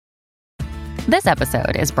This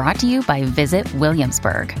episode is brought to you by Visit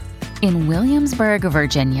Williamsburg. In Williamsburg,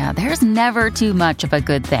 Virginia, there's never too much of a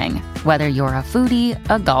good thing. Whether you're a foodie,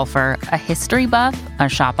 a golfer, a history buff, a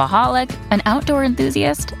shopaholic, an outdoor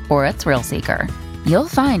enthusiast, or a thrill seeker, you'll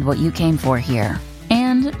find what you came for here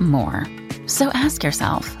and more. So ask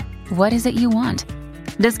yourself, what is it you want?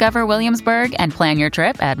 Discover Williamsburg and plan your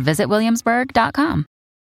trip at visitwilliamsburg.com.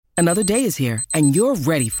 Another day is here, and you're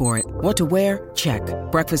ready for it. What to wear? Check.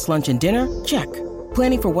 Breakfast, lunch, and dinner? Check.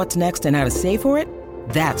 Planning for what's next and how to save for it?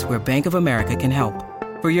 That's where Bank of America can help.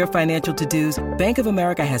 For your financial to-dos, Bank of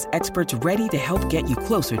America has experts ready to help get you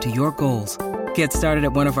closer to your goals. Get started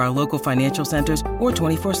at one of our local financial centers or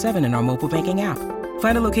 24/7 in our mobile banking app.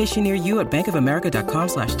 Find a location near you at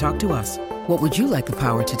bankofamerica.com/talktous. What would you like the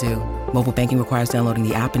power to do? Mobile banking requires downloading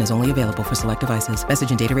the app and is only available for select devices.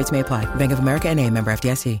 Message and data rates may apply. Bank of America N.A., member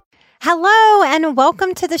FDIC. Hello and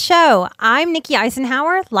welcome to the show. I'm Nikki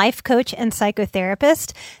Eisenhower, life coach and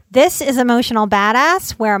psychotherapist. This is Emotional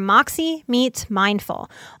Badass, where Moxie meets mindful.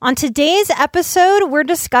 On today's episode, we're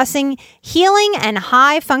discussing healing and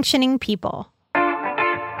high-functioning people.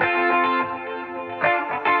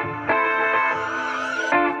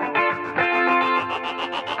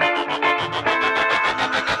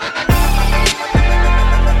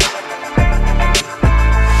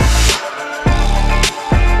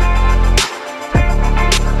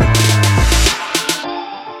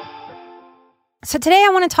 So today I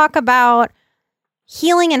want to talk about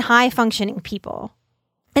healing and high-functioning people.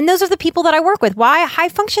 And those are the people that I work with. Why?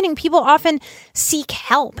 High-functioning people often seek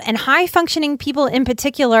help. And high-functioning people in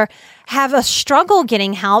particular have a struggle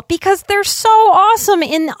getting help because they're so awesome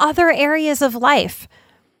in other areas of life.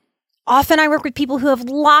 Often I work with people who have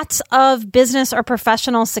lots of business or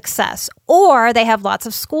professional success, or they have lots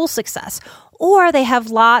of school success, or they have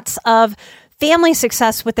lots of family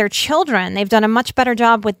success with their children. They've done a much better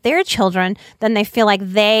job with their children than they feel like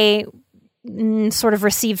they sort of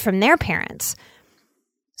received from their parents.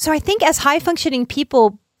 So I think as high-functioning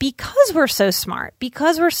people, because we're so smart,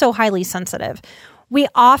 because we're so highly sensitive, we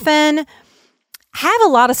often have a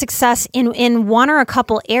lot of success in one or a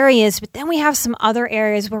couple areas, but then we have some other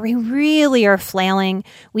areas where we really are flailing.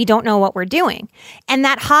 We don't know what we're doing. And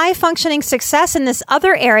that high-functioning success in this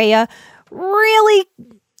other area really,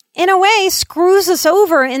 in a way, screws us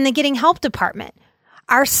over in the getting help department.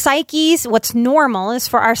 Our psyches, what's normal is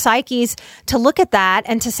for our psyches to look at that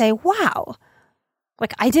and to say, wow,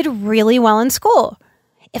 like I did really well in school.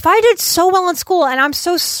 If I did so well in school and I'm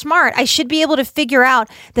so smart, I should be able to figure out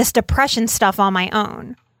this depression stuff on my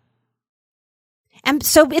own. And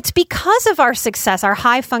so it's because of our success, our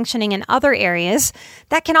high functioning in other areas,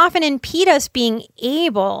 that can often impede us being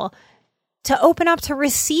able to open up to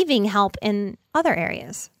receiving help in other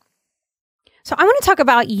areas. So I want to talk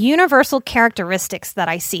about universal characteristics that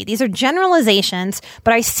I see. These are generalizations,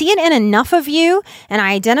 but I see it in enough of you, and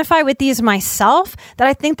I identify with these myself, that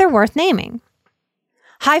I think they're worth naming.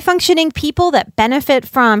 High-functioning people that benefit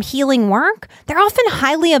from healing work, they're often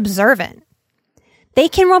highly observant. They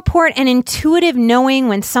can report an intuitive knowing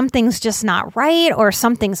when something's just not right or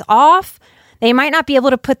something's off. They might not be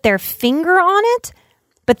able to put their finger on it,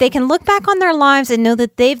 but they can look back on their lives and know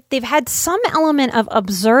that they've had some element of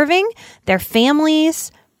observing their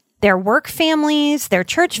families, their work families, their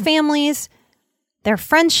church families, their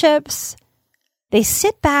friendships. They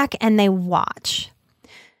sit back and they watch.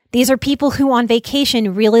 These are people who on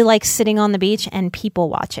vacation really like sitting on the beach and people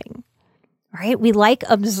watching, right? We like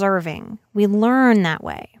observing. We learn that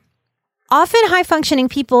way. Often high-functioning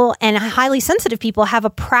people and highly sensitive people have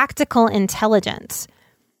a practical intelligence.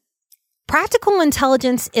 Practical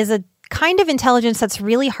intelligence is a kind of intelligence that's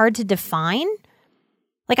really hard to define.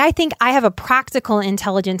 Like, I think I have a practical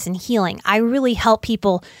intelligence in healing. I really help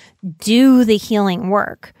people do the healing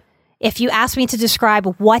work. If you ask me to describe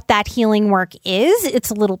what that healing work is,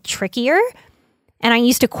 it's a little trickier. And I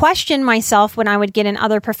used to question myself when I would get in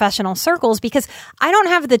other professional circles because I don't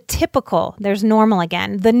have the typical, there's normal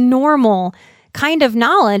again, the normal kind of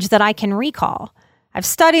knowledge that I can recall. I've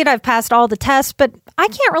studied, I've passed all the tests, but I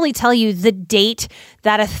can't really tell you the date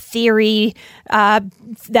that a theorist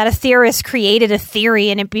created a theory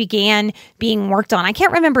and it began being worked on. I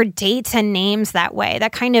can't remember dates and names that way,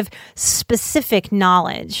 that kind of specific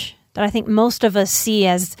knowledge that I think most of us see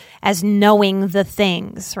as knowing the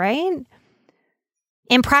things, right?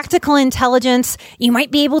 In practical intelligence, you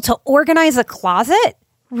might be able to organize a closet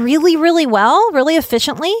really, really well, really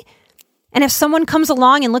efficiently. And if someone comes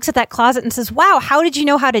along and looks at that closet and says, wow, how did you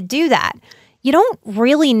know how to do that? You don't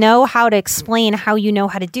really know how to explain how you know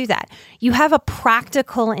how to do that. You have a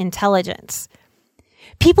practical intelligence.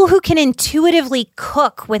 People who can intuitively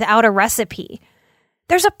cook without a recipe,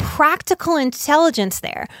 There's a practical intelligence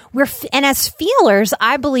there. And as feelers,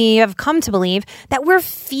 I've come to believe that we're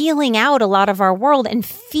feeling out a lot of our world and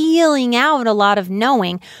feeling out a lot of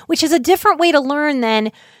knowing, which is a different way to learn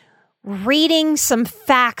than reading some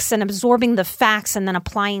facts and absorbing the facts and then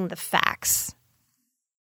applying the facts.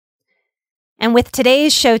 And with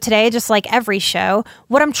today's show today, just like every show,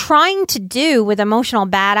 what I'm trying to do with Emotional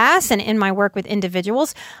Badass and in my work with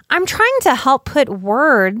individuals, I'm trying to help put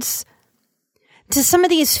words to some of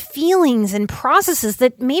these feelings and processes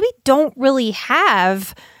that maybe don't really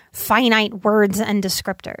have finite words and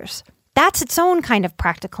descriptors. That's its own kind of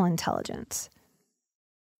practical intelligence.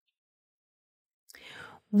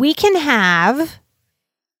 We can have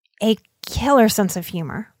a killer sense of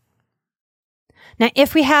humor. Now,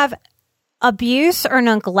 if we have abuse or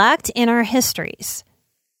neglect in our histories,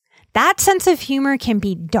 that sense of humor can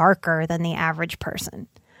be darker than the average person.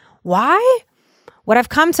 Why? What I've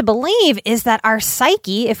come to believe is that our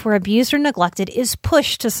psyche, if we're abused or neglected, is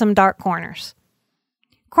pushed to some dark corners.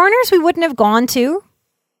 Corners we wouldn't have gone to,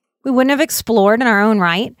 we wouldn't have explored in our own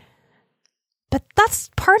right. But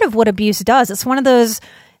that's part of what abuse does. It's one of those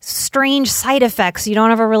strange side effects you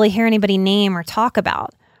don't ever really hear anybody name or talk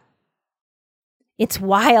about. It's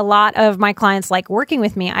why a lot of my clients like working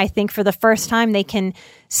with me. I think for the first time they can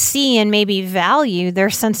see and maybe value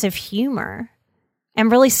their sense of humor and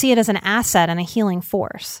really see it as an asset and a healing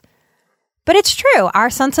force. But it's true. Our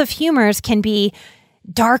sense of humors can be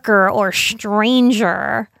darker or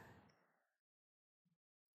stranger.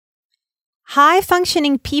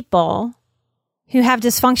 High-functioning people who have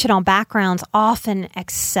dysfunctional backgrounds often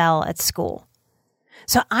excel at school.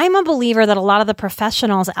 So I'm a believer that a lot of the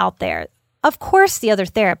professionals out there, of course, the other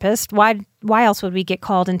therapist, why else would we get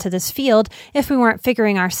called into this field if we weren't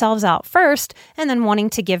figuring ourselves out first and then wanting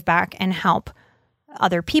to give back and help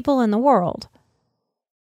other people in the world?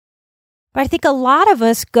 But I think a lot of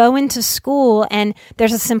us go into school and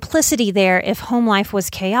there's a simplicity there if home life was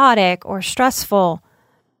chaotic or stressful.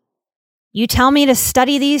 You tell me to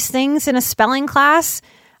study these things in a spelling class,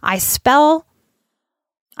 I spell,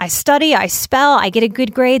 I study, I spell, I get a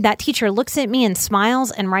good grade. That teacher looks at me and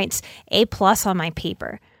smiles and writes A+ on my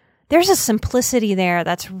paper. There's a simplicity there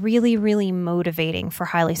that's really, really motivating for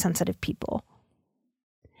highly sensitive people.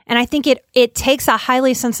 And I think it takes a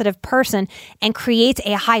highly sensitive person and creates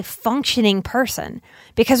a high-functioning person.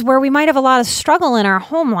 Because where we might have a lot of struggle in our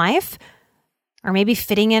home life, or maybe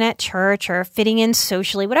fitting in at church or fitting in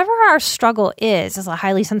socially, whatever our struggle is as a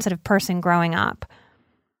highly sensitive person growing up,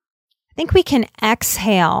 I think we can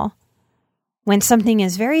exhale when something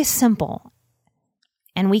is very simple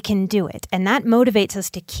and we can do it. And that motivates us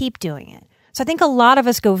to keep doing it. So I think a lot of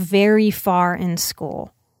us go very far in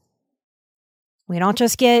school. We don't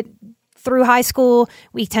just get through high school.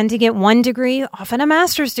 We tend to get one degree, often a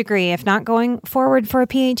master's degree, if not going forward for a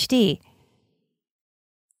PhD.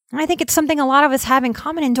 And I think it's something a lot of us have in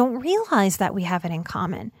common and don't realize that we have it in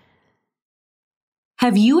common.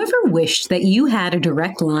 Have you ever wished that you had a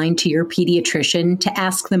direct line to your pediatrician to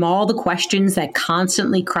ask them all the questions that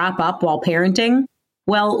constantly crop up while parenting?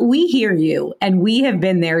 Well, we hear you, and we have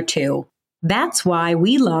been there too. That's why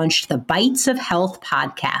we launched the Bites of Health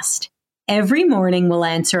podcast. Every morning, we'll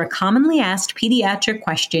answer a commonly asked pediatric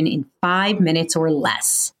question in 5 minutes or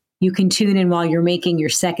less. You can tune in while you're making your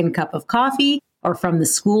second cup of coffee or from the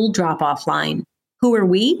school drop-off line. Who are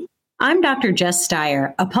we? I'm Dr. Jess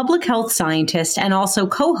Steyer, a public health scientist and also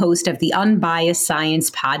co-host of the Unbiased Science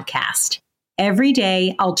podcast. Every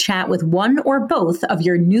day, I'll chat with one or both of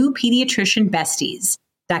your new pediatrician besties,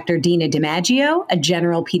 Dr. Dina DiMaggio, a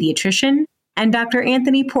general pediatrician, and Dr.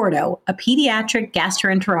 Anthony Porto, a pediatric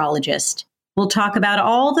gastroenterologist. We'll talk about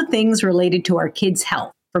all the things related to our kids'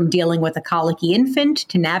 health, from dealing with a colicky infant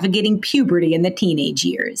to navigating puberty in the teenage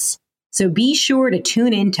years. So be sure to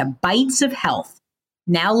tune in to Bites of Health,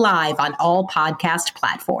 now live on all podcast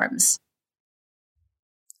platforms.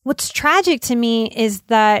 What's tragic to me is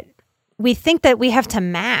that we think that we have to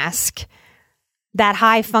mask that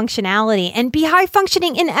high functionality and be high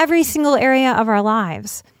functioning in every single area of our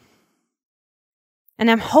lives. And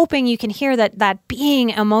I'm hoping you can hear that being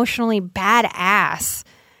emotionally badass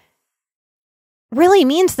really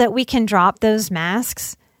means that we can drop those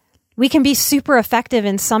masks. We can be super effective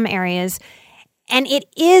in some areas, and it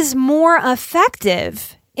is more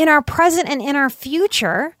effective in our present and in our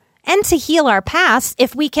future and to heal our past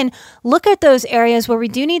if we can look at those areas where we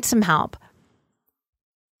do need some help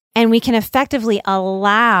and we can effectively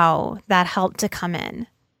allow that help to come in.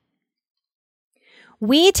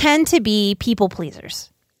 We tend to be people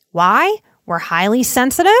pleasers. Why? We're highly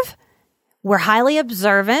sensitive. We're highly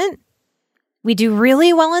observant. We do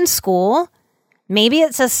really well in school. Maybe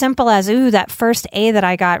it's as simple as, that first A that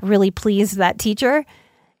I got, really pleased that teacher.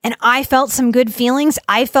 And I felt some good feelings.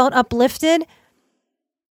 I felt uplifted.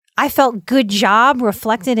 I felt good job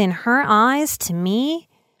reflected in her eyes to me.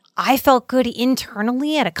 I felt good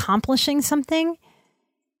internally at accomplishing something.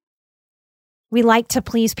 We like to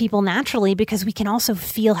please people naturally because we can also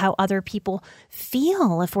feel how other people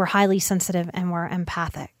feel if we're highly sensitive and we're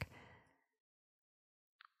empathic.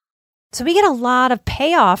 So we get a lot of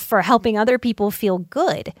payoff for helping other people feel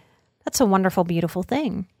good. That's a wonderful, beautiful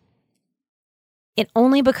thing. It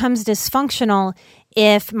only becomes dysfunctional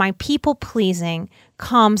if my people-pleasing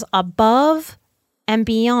comes above and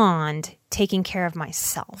beyond taking care of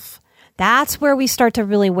myself. That's where we start to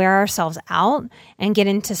really wear ourselves out and get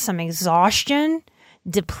into some exhaustion,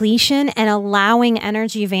 depletion, and allowing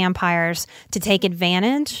energy vampires to take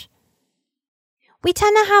advantage. We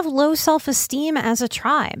tend to have low self-esteem as a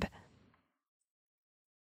tribe.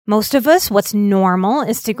 Most of us, what's normal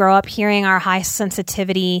is to grow up hearing our high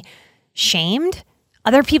sensitivity shamed.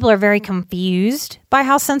 Other people are very confused by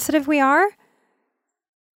how sensitive we are.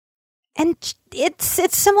 And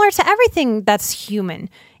it's similar to everything that's human.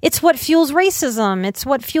 It's what fuels racism. It's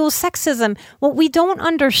what fuels sexism. What we don't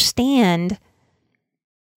understand,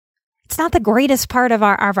 it's not the greatest part of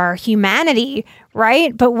our humanity,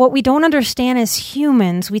 right? But what we don't understand as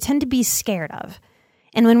humans, we tend to be scared of.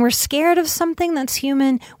 And when we're scared of something that's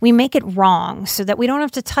human, we make it wrong so that we don't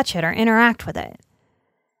have to touch it or interact with it.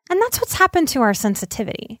 And that's what's happened to our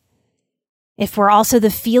sensitivity. If we're also the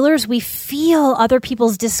feelers, we feel other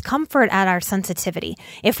people's discomfort at our sensitivity.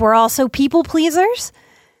 If we're also people pleasers,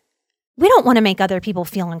 we don't want to make other people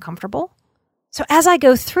feel uncomfortable. So as I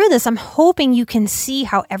go through this, I'm hoping you can see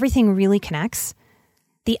how everything really connects.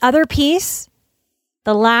 The other piece,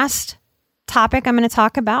 the last topic I'm going to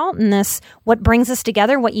talk about in this, what brings us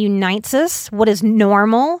together, what unites us, what is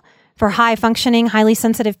normal for high functioning, highly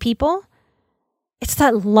sensitive people, it's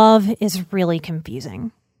that love is really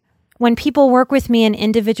confusing. When people work with me in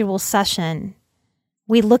individual session,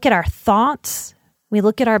 we look at our thoughts, we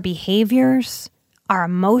look at our behaviors, our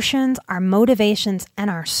emotions, our motivations, and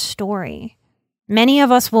our story. Many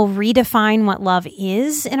of us will redefine what love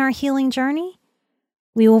is in our healing journey.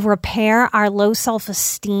 We will repair our low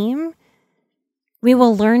self-esteem. We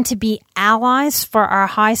will learn to be allies for our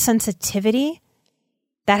high sensitivity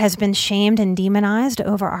that has been shamed and demonized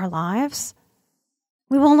over our lives.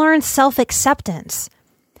 We will learn self-acceptance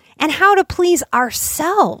and how to please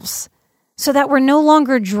ourselves so that we're no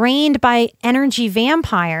longer drained by energy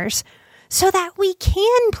vampires, so that we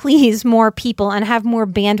can please more people and have more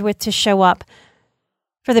bandwidth to show up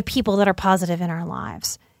for the people that are positive in our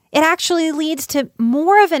lives. It actually leads to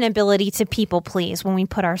more of an ability to people please when we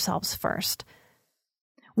put ourselves first.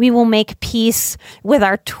 We will make peace with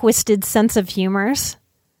our twisted sense of humors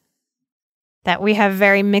that we have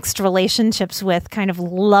very mixed relationships with, kind of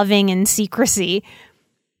loving in secrecy,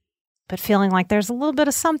 but feeling like there's a little bit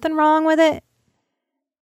of something wrong with it.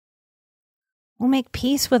 We'll make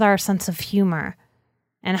peace with our sense of humor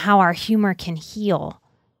and how our humor can heal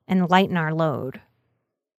and lighten our load.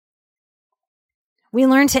 We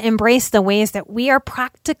learn to embrace the ways that we are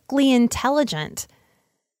practically intelligent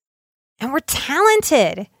and we're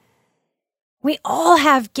talented. We all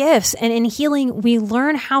have gifts, and in healing, we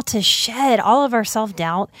learn how to shed all of our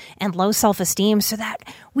self-doubt and low self-esteem so that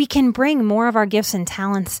we can bring more of our gifts and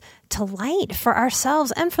talents to light for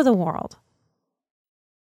ourselves and for the world.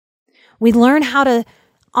 We learn how to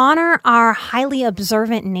honor our highly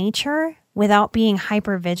observant nature without being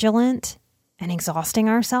hypervigilant and exhausting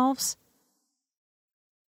ourselves.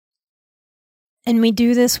 And we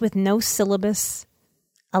do this with no syllabus,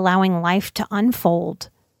 allowing life to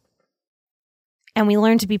unfold. And we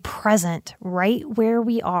learn to be present right where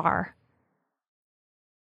we are.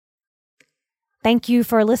 Thank you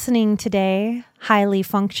for listening today, highly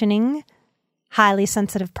functioning, highly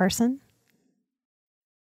sensitive person.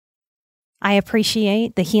 I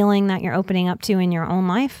appreciate the healing that you're opening up to in your own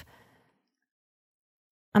life.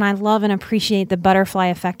 And I love and appreciate the butterfly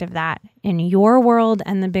effect of that in your world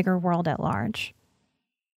and the bigger world at large.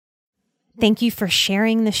 Thank you for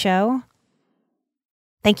sharing the show.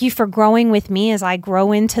 Thank you for growing with me as I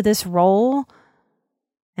grow into this role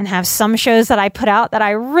and have some shows that I put out that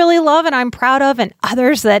I really love and I'm proud of, and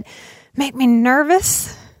others that make me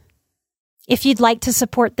nervous. If you'd like to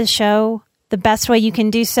support the show, the best way you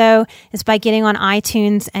can do so is by getting on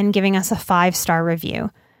iTunes and giving us a 5-star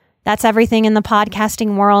review. That's everything in the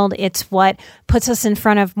podcasting world. It's what puts us in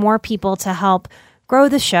front of more people to help grow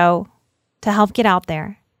the show, to help get out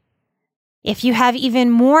there. If you have even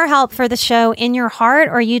more help for the show in your heart,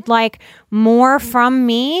 or you'd like more from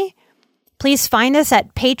me, Please find us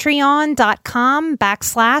at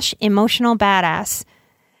patreon.com/emotionalbadass.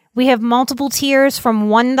 We have multiple tiers from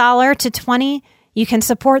 $1 to $20. You can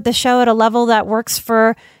support the show at a level that works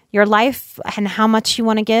for your life and how much you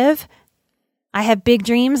want to give. I have big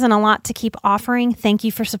dreams and a lot to keep offering. Thank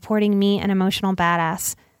you for supporting me, an emotional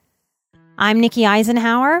badass. I'm Nikki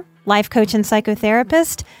Eisenhower, life coach and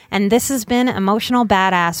psychotherapist, and this has been Emotional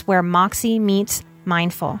Badass, where Moxie meets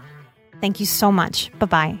mindful. Thank you so much.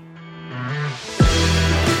 Bye-bye.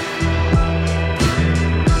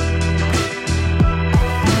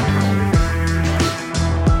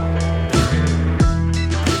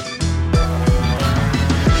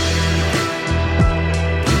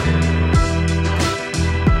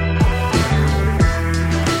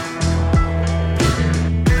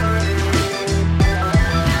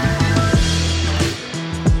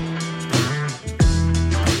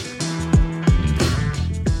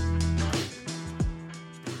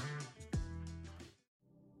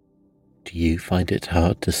 Do you find it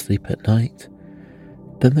hard to sleep at night?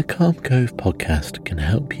 Then the Calm Cove podcast can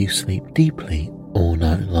help you sleep deeply all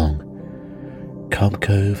night long. Calm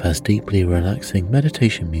Cove has deeply relaxing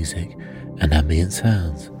meditation music and ambient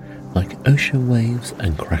sounds like ocean waves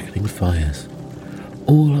and crackling fires.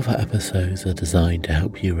 All of our episodes are designed to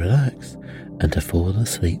help you relax and to fall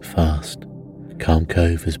asleep fast. Calm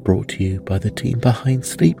Cove is brought to you by the team behind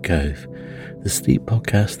Sleep Cove, the sleep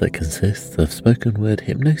podcast that consists of spoken word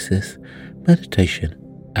hypnosis, meditation,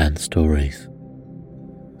 and stories.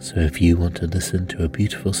 So if you want to listen to a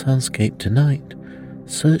beautiful soundscape tonight,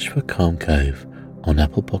 search for Calm Cove on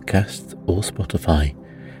Apple Podcasts or Spotify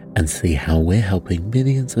and see how we're helping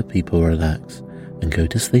millions of people relax and go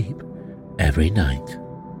to sleep every night.